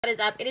What is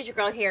up? It is your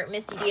girl here,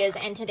 Misty Diaz,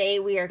 and today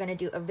we are going to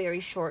do a very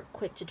short,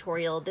 quick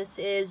tutorial. This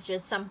is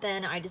just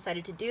something I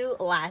decided to do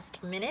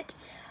last minute.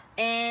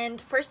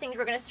 And first things,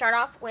 we're going to start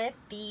off with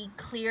the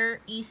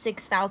clear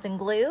E6000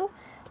 glue.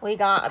 We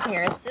got a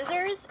pair of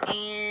scissors,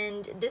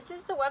 and this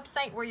is the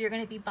website where you're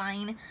going to be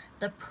buying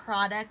the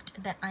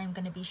product that I'm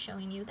going to be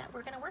showing you that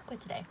we're going to work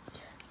with today.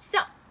 So,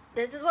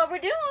 this is what we're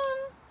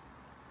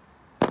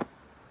doing.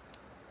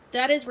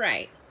 That is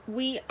right.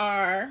 We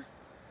are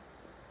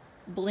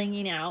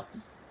blinging out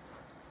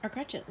our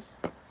crutches.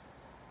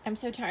 I'm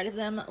so tired of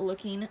them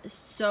looking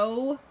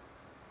so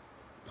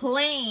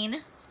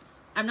plain.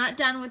 I'm not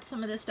done with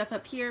some of this stuff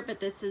up here, but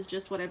this is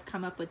just what I've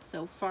come up with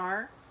so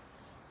far.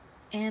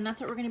 And that's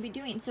what we're going to be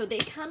doing. So they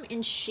come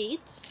in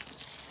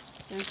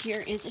sheets. So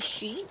here is a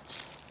sheet.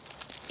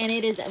 And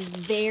it is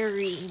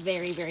very,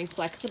 very, very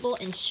flexible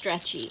and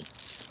stretchy.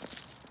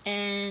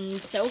 And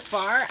so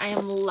far, I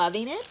am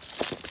loving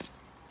it.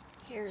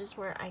 Here's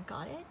where I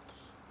got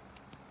it.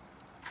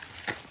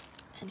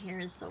 And here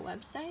is the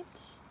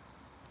website.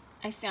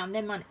 I found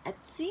them on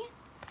Etsy.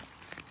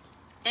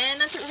 And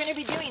that's what we're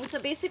going to be doing. So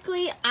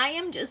basically, I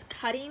am just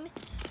cutting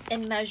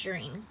and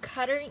measuring.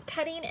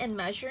 Cutting and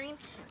measuring,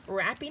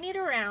 wrapping it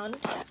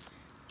around,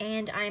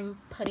 and I'm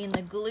putting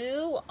the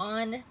glue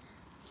on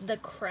the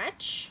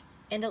crutch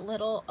and a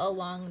little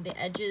along the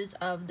edges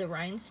of the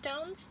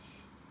rhinestones.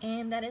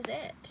 And that is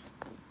it.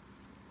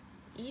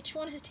 Each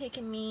one has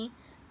taken me,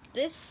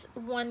 this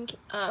one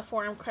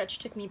forearm crutch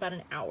took me about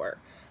an hour.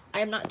 I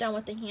am not done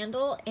with the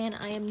handle, and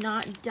I am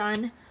not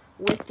done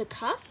with the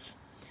cuff.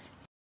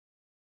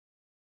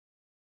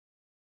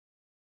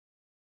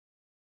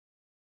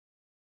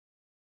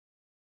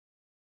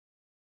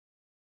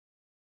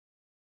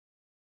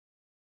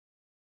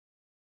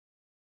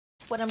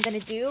 What I'm going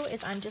to do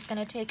is I'm just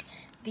going to take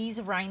these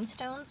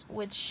rhinestones,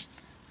 which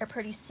are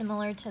pretty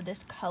similar to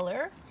this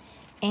color,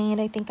 and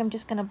I think I'm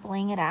just going to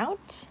bling it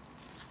out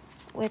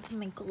with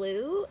my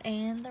glue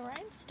and the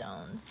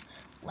rhinestones.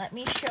 Let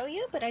me show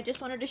you, but I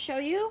just wanted to show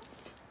you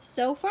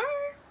so far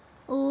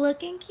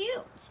looking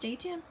cute. Stay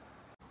tuned.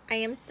 I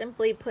am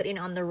simply putting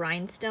on the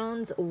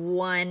rhinestones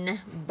one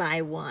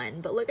by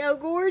one, but look how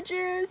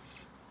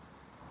gorgeous.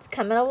 It's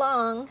coming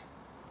along.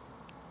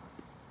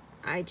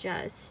 I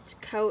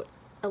just coat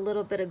a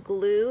little bit of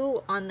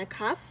glue on the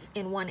cuff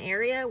in one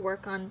area,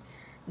 work on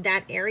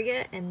that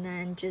area, and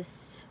then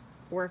just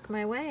work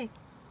my way.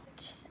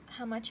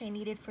 How much I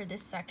needed for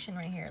this section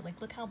right here. Like,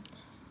 look how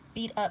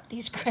beat up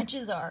these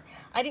crutches are.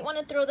 I didn't want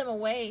to throw them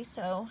away,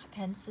 so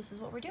hence this is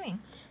what we're doing.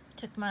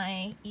 Took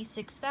my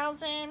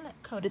E6000,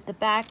 coated the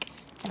back,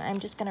 and I'm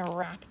just gonna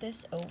wrap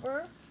this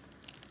over.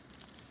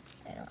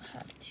 I don't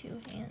have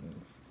two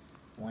hands.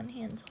 One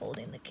hand's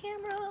holding the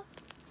camera.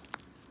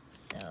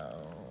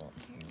 So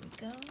here we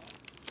go.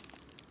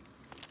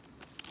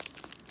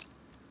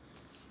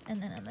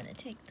 And then I'm gonna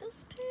take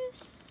this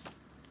piece,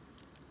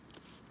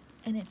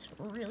 and it's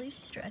really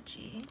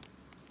stretchy.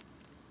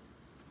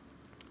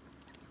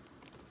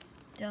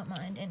 Don't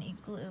mind any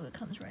glue, it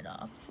comes right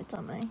off. It's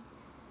on my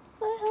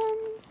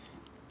hands.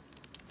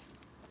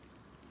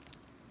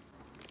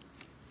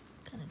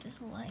 Kind of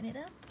just line it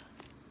up.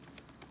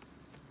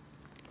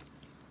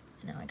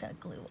 And now I got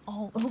glue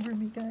all over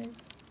me, guys.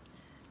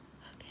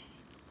 Okay.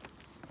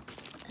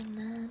 And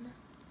then,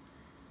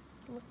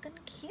 looking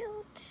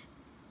cute.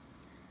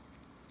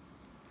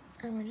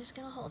 And we're just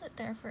gonna hold it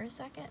there for a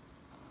second.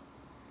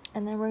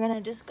 And then we're gonna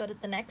just go to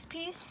the next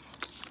piece,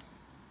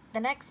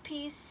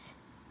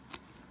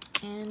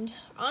 and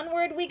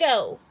onward we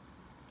go.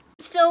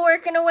 Still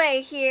working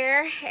away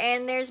here,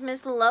 and there's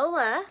Miss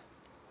Lola.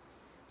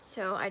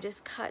 So I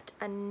just cut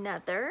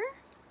another.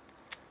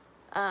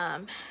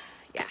 Yeah.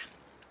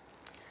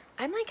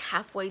 I'm like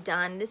halfway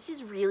done. This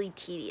is really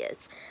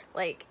tedious.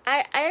 Like,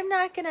 I am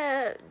not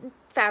gonna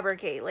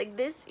fabricate. Like,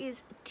 this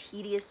is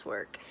tedious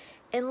work.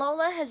 And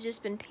Lola has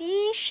just been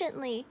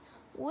patiently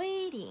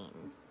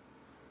waiting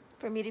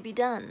for me to be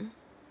done.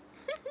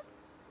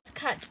 Let's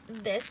cut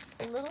this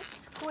little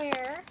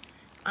square.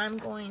 I'm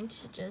going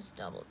to just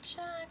double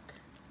check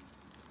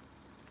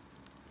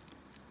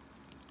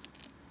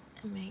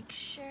and make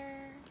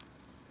sure.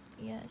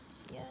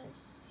 Yes,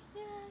 yes,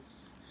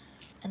 yes.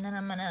 And then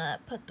I'm gonna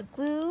put the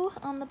glue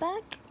on the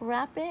back,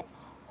 wrap it,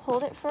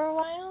 hold it for a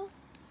while.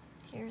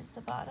 Here's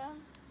the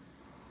bottom.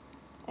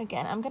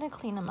 Again, I'm gonna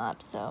clean them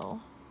up,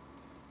 so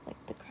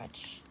like the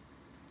crutch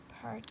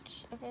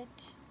part of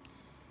it.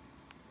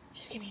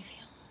 Just give me a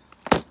few.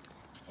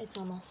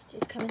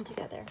 It's coming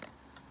together.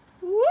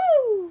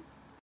 Woo!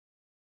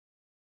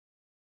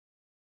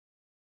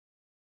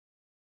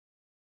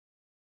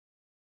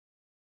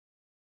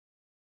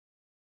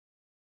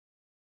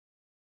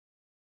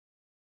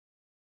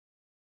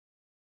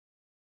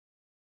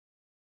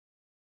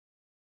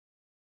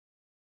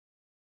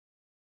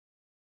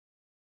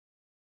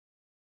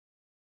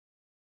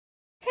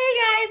 Hey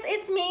guys,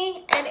 it's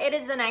me, and it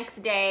is the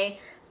next day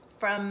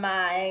from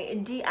my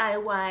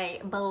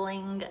DIY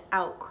bling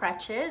out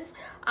crutches.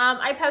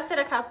 I posted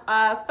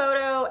a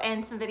photo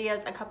and some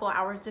videos a couple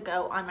hours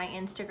ago on my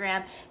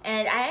Instagram,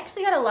 and I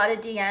actually got a lot of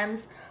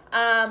DMs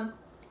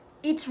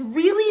It's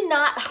really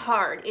not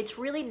hard. It's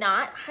really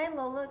not. Hi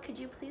Lola, could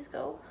you please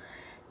go?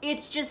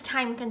 It's just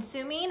time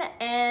consuming,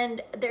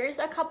 and there's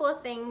a couple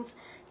of things,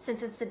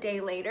 since it's a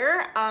day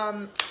later,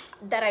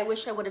 that I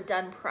wish I would have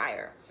done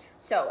prior.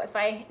 So if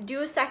I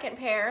do a second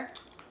pair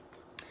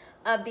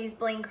of these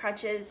Bling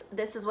Crutches,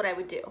 this is what I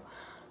would do.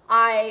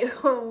 I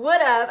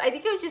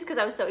think it was just because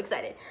I was so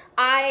excited.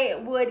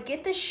 I would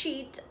get the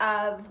sheet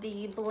of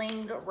the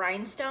Bling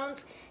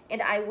rhinestones,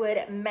 and I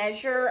would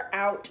measure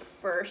out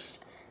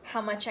first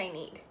how much I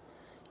need.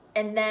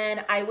 And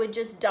then I would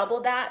just double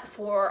that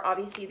for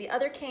obviously the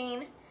other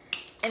cane,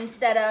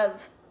 instead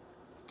of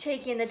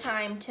taking the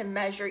time to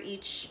measure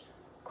each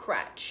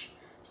crutch.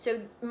 So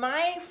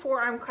my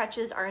forearm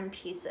crutches are in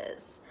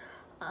pieces.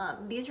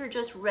 These are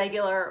just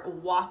regular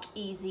walk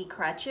easy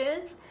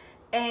crutches.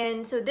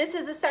 And so this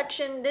is a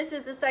section, this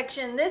is a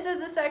section, this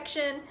is a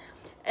section,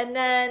 and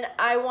then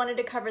I wanted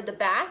to cover the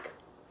back.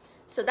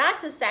 So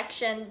that's a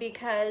section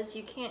because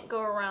you can't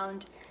go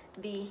around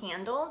the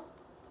handle.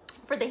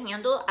 For the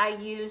handle, I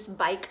use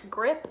bike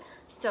grip,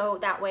 so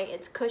that way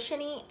it's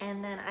cushiony,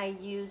 and then I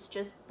use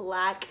just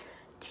black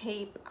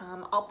tape.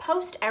 I'll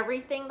post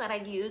everything that I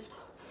use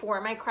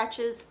for my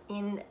crutches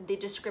in the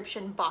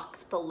description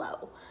box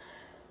below.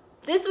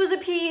 This was a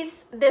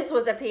piece, this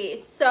was a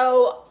piece.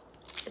 So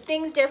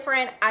things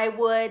different, I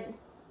would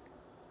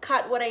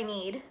cut what I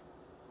need,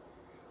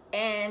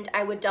 and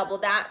I would double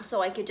that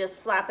so I could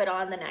just slap it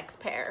on the next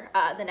pair,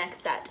 the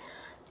next set.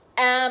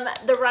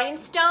 The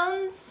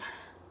rhinestones,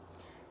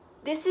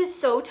 this is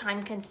so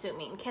time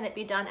consuming. Can it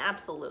be done?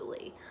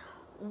 Absolutely.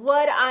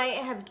 What I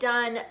have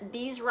done,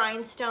 these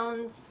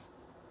rhinestones,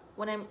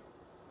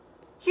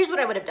 here's what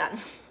I would have done.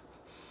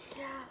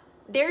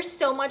 There's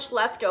so much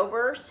left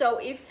over. So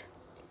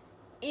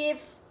a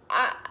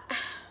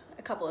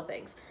couple of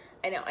things.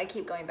 I know, I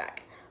keep going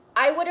back.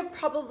 I would have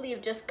probably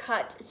just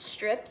cut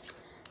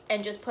strips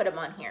and just put them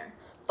on here.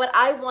 But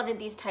I wanted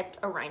these types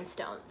of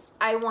rhinestones.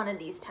 I wanted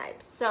these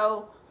types.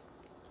 So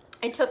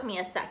it took me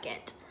a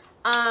second.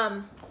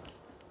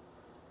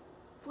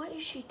 What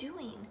is she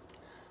doing?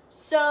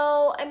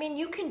 So, I mean,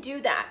 you can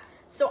do that.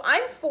 So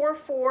I'm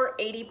 4'4",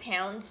 80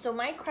 pounds, so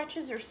my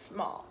crutches are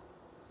small.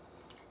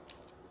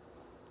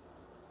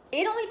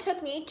 It only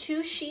took me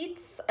 2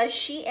 sheets, a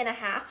sheet and a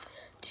half,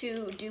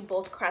 to do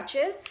both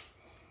crutches.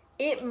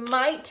 It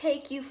might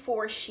take you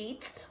 4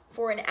 sheets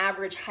for an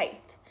average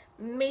height,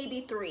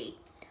 maybe 3.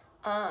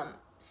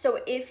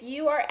 So if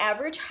you are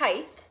average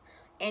height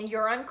and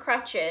you're on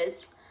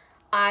crutches,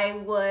 I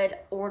would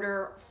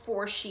order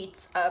 4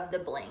 sheets of the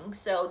Bling.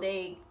 So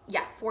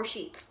 4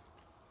 sheets.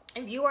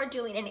 If you are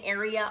doing an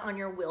area on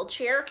your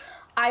wheelchair,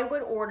 I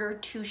would order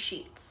 2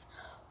 sheets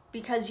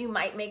because you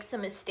might make some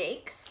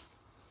mistakes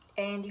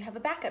and you have a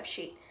backup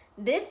sheet.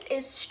 This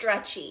is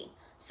stretchy.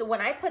 So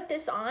when I put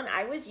this on,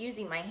 I was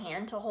using my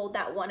hand to hold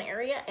that one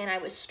area and I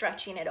was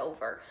stretching it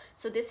over.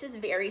 So this is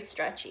very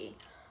stretchy.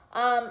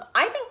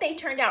 I think they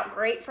turned out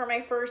great for my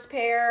first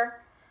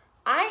pair.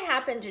 I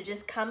happened to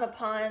just come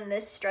upon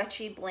this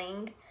stretchy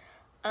Bling.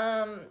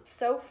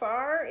 So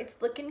far,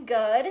 it's looking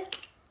good.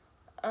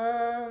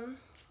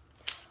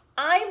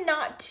 I'm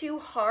not too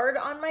hard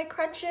on my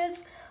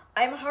crutches.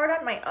 I'm hard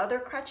on my other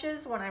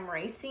crutches when I'm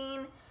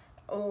racing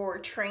or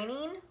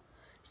training.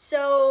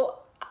 So,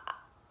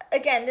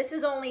 again, this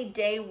is only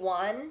day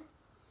 1.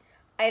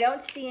 I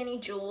don't see any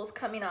jewels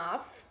coming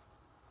off.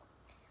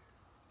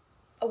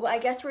 Oh, I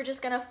guess we're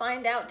just gonna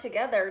find out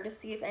together to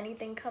see if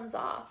anything comes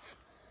off.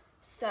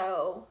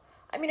 So,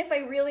 I mean, if I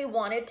really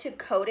wanted to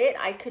coat it,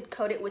 I could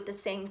coat it with the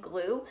same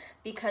glue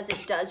because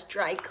it does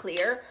dry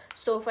clear.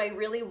 So if I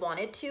really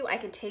wanted to, I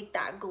could take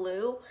that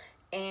glue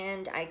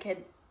and I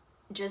could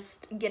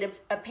just get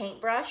a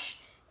paintbrush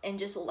and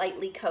just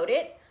lightly coat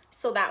it.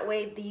 So that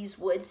way these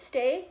would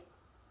stay.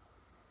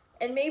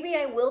 And maybe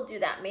I will do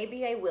that.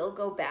 Maybe I will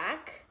go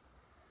back.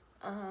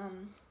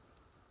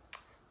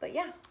 But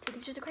yeah, so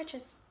these are the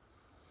crutches.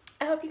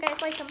 I hope you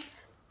guys like them.